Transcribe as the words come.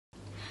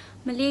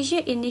Malaysia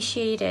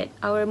initiated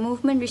our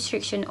movement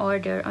restriction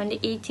order on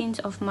the 18th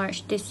of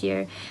March this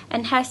year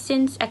and has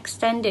since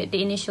extended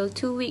the initial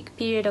 2-week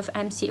period of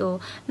MCO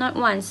not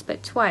once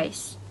but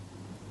twice.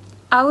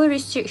 Our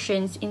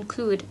restrictions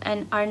include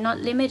and are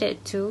not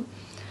limited to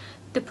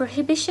the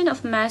prohibition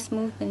of mass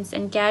movements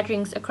and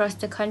gatherings across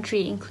the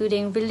country,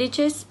 including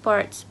religious,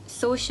 sports,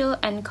 social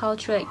and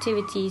cultural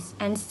activities,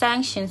 and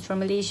sanctions for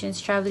Malaysians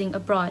travelling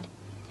abroad.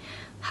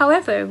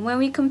 However, when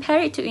we compare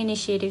it to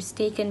initiatives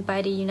taken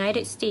by the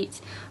United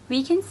States,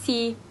 we can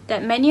see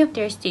that many of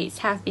their states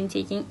have been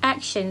taking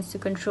actions to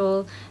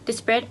control the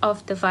spread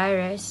of the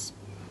virus.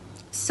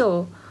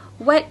 So,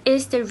 what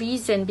is the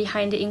reason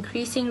behind the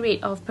increasing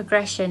rate of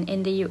progression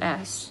in the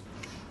US?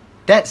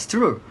 That's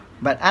true.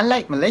 But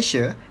unlike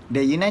Malaysia,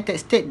 the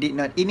United States did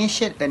not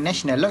initiate a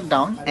national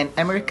lockdown and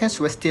Americans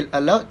were still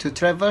allowed to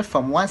travel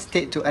from one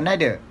state to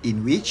another,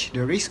 in which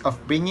the risk of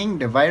bringing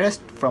the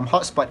virus from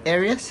hotspot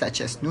areas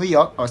such as New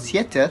York or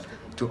Seattle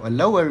to a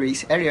lower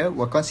risk area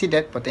were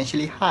considered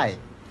potentially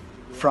high.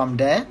 From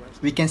there,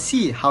 we can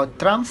see how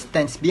Trump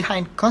stands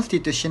behind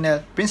constitutional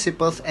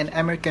principles and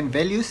American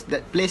values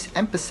that place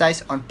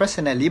emphasis on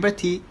personal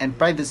liberty and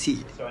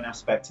privacy. So an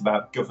aspect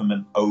about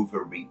government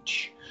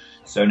overreach.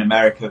 So in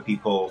America,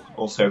 people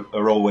also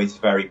are always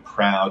very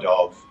proud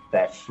of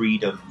their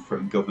freedom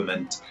from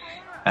government,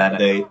 and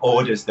the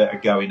orders that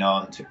are going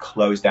on to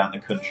close down the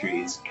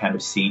country is kind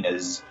of seen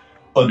as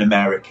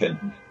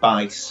un-American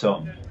by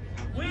some.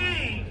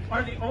 We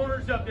are the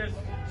owners of this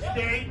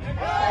state.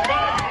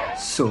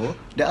 So,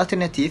 the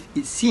alternative,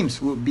 it seems,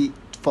 would be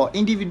for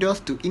individuals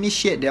to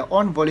initiate their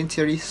own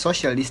voluntary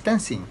social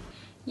distancing.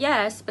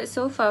 Yes, but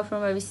so far from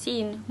what we've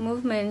seen,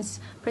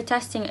 movements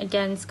protesting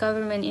against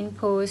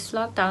government-imposed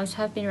lockdowns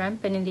have been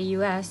rampant in the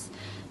US.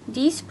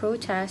 These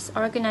protests,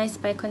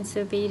 organized by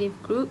conservative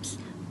groups,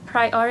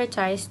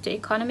 prioritize the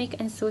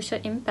economic and social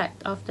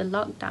impact of the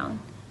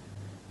lockdown.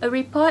 A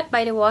report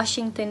by the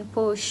Washington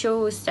Post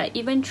shows that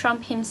even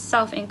Trump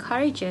himself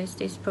encourages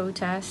this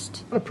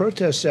protest. A lot of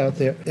protests out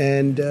there,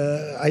 and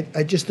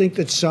I just think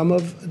that some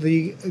of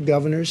the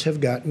governors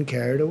have gotten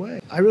carried away.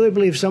 I really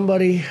believe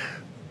somebody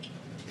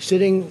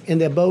sitting in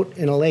their boat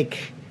in a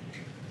lake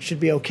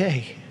should be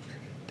okay.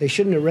 They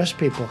shouldn't arrest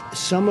people.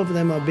 Some of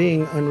them are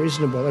being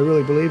unreasonable. I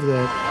really believe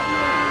that.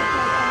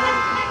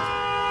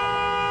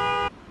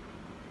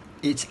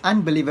 It's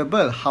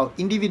unbelievable how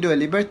individual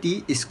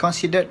liberty is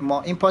considered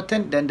more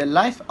important than the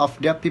life of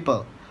their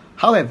people.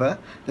 However,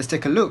 let's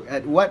take a look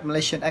at what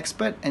Malaysian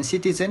experts and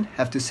citizens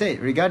have to say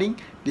regarding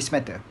this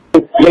matter.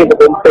 Kita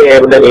compare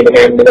benda ni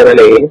dengan negara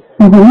lain.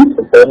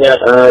 Contohnya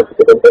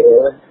kita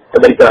compare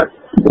Amerika.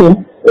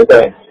 Betul.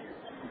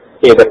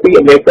 Okay, tapi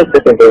Amerika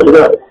kita contoh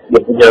juga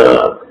dia punya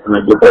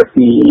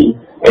geografi,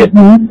 dia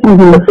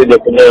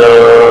punya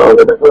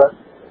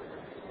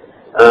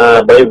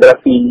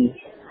biografi,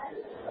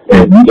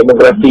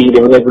 demografi,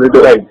 dia punya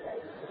penduduk kan.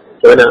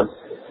 Macam mana?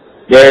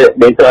 Dia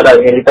beza lah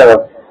dengan kita.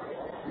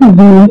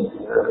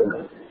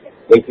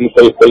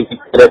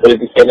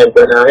 Politician dan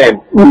mana kan.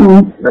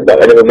 Nampak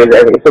ada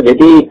perbezaan itu.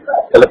 Jadi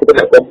kalau kita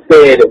nak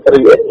compare antara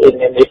USA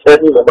dengan Malaysia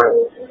ni memang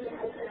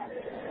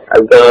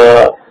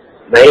agak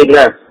naik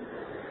lah.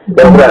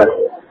 Jauh lah.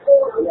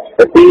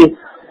 Tapi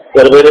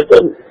kalau benda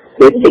tu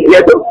basic dia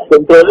tu,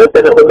 contoh dia,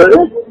 tak nak contoh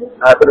dia,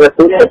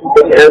 peraturan dia,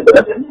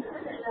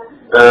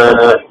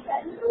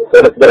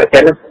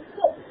 pergerakan lah.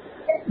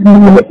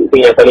 Itu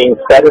yang paling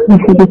besar.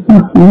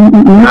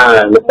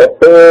 Lepas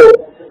tu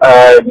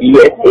di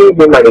USA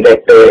memang dia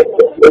ada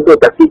itu,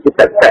 tapi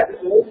ketat-ketat.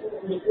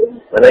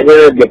 Maknanya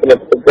dia punya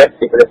petugas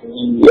daripada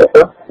segi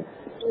apa,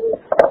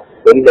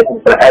 dari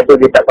kesempatan tu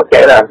dia tak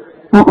pakai lah.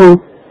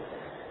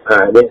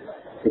 Dia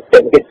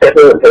sistem kita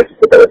tu saya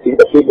suka tak pasti,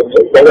 tapi dia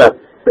macam lah.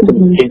 Macam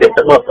dia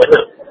sama mana.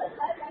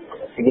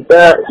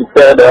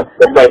 Kita dah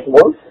sampai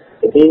semua.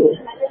 Jadi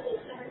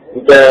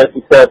jika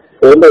kita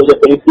follow je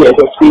polisi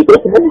SOP tu,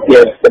 sebenarnya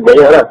dia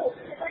terbayar lah.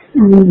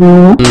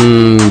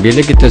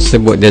 Bila kita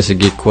sebut dari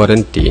segi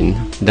kuarantin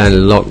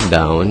dan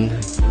lockdown,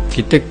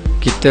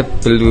 kita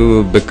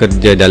perlu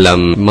bekerja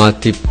dalam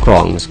multi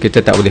prongs.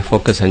 Kita tak boleh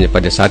fokus hanya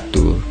pada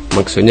satu.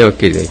 Maksudnya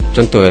okey,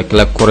 contoh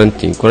kalau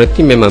kuarantin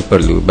memang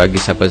perlu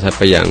bagi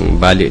siapa-siapa yang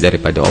balik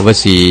daripada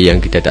overseas yang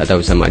kita tak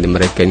tahu sama ada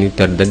mereka ni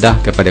terdedah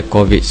kepada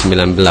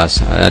COVID-19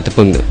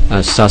 ataupun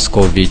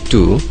SARS-CoV-2.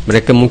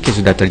 Mereka mungkin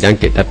sudah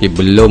terjangkit tapi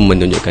belum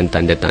menunjukkan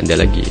tanda-tanda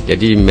lagi.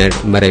 Jadi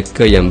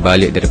mereka yang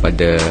balik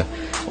daripada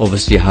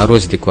overseas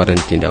harus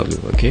dikuarantin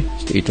dahulu. Okey,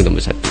 itu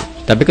nombor satu.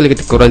 Tapi kalau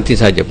kita kuarantin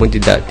saja pun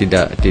tidak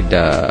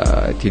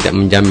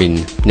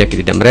menjamin penyakit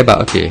tidak merebak.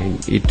 Okey,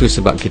 itu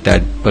sebab kita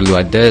perlu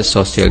ada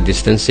social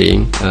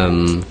distancing,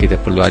 kita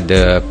perlu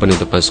ada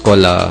penutupan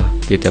sekolah,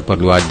 kita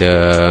perlu ada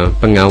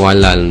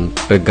pengawalan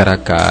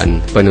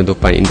pergerakan,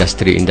 penutupan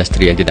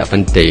industri-industri yang tidak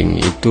penting.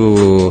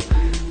 Itu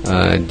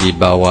di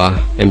bawah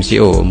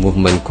MCO,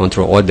 Movement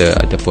Control Order,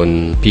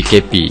 ataupun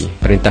PKP,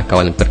 Perintah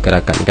Kawalan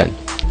Pergerakan kan.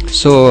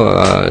 So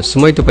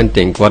semua itu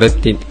penting.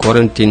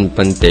 Kuarantin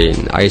penting,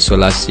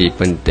 isolasi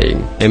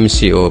penting,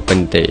 MCO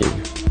penting,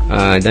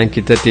 dan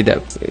kita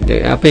tidak,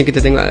 apa yang kita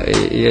tengok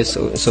ia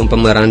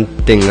seumpama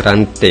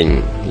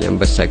ranting-ranting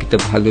yang besar. Kita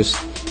halus.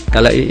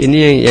 Kalau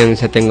ini yang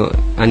saya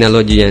tengok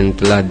analogi yang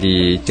telah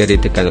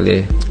diceritakan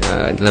oleh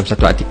dalam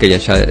satu artikel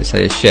yang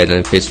saya share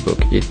dalam Facebook,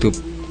 itu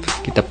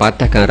kita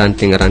patahkan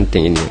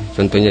ranting-ranting ini.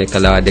 Contohnya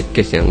kalau ada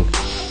kes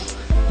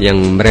yang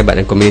merebat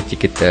dalam komuniti,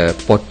 kita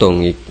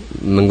potong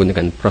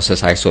menggunakan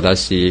proses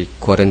isolasi,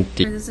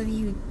 quarantine. For those of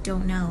you who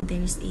don't know,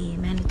 there's a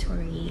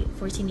mandatory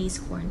 14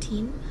 days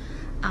quarantine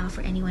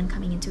for anyone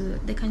coming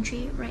into the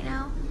country right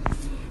now.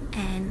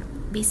 And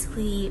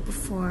basically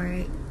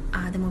before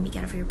the moment you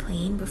get off your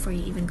plane, before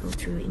you even go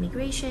through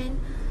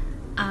immigration,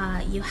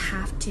 you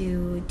have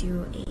to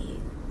do a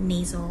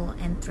nasal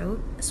and throat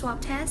swab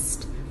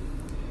test,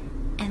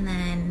 and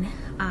then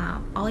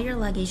all your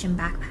luggage and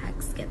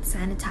backpacks get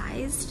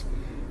sanitized,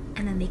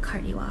 and then they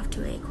cart you off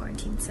to a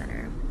quarantine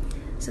center.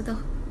 So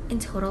in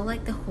total,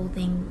 like, the whole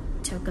thing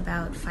took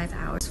about 5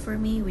 hours for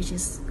me, which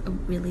is a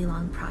really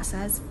long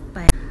process,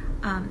 but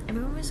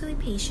everyone was really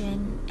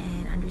patient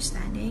and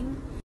understanding.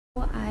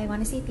 I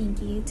want to say thank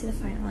you to the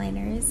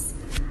frontliners.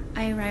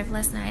 I arrived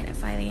last night at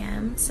 5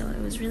 a.m. so it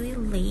was really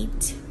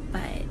late,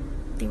 but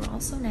they were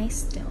all so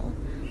nice still.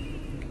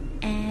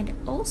 And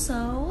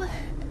also,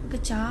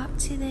 good job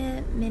to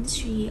the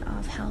Ministry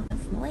of Health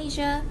of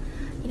Malaysia.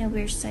 You know,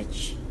 we're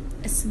such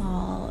a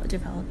small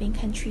developing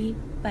country,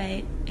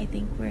 but I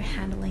think we're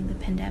handling the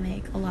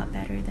pandemic a lot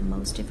better than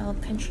most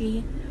developed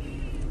country.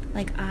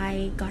 Like,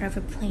 I got off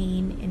a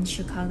plane in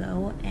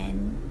Chicago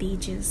and they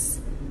just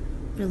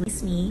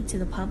released me to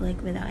the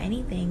public without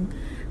anything.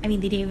 I mean,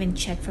 they didn't even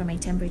check for my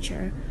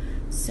temperature.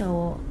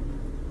 So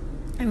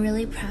I'm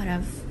really proud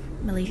of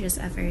Malaysia's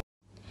effort.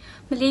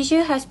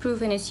 Malaysia has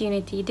proven its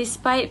unity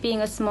despite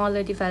being a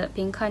smaller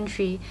developing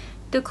country.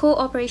 The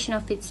cooperation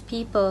of its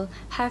people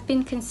have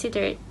been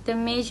considered the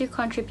major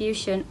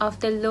contribution of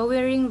the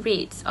lowering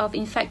rates of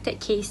infected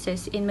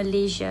cases in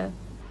Malaysia.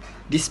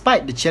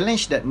 Despite the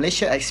challenge that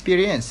Malaysia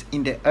experienced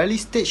in the early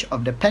stage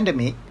of the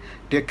pandemic,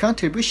 the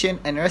contribution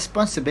and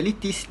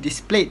responsibilities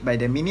displayed by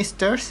the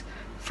ministers,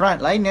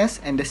 frontliners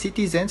and the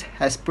citizens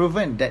has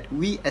proven that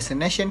we as a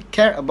nation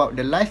care about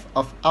the life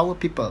of our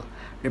people.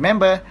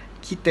 Remember,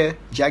 kita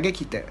jaga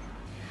kita.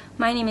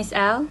 My name is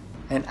Al.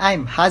 And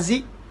I'm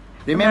Haziq.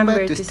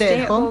 Remember to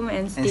stay at home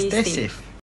and stay safe.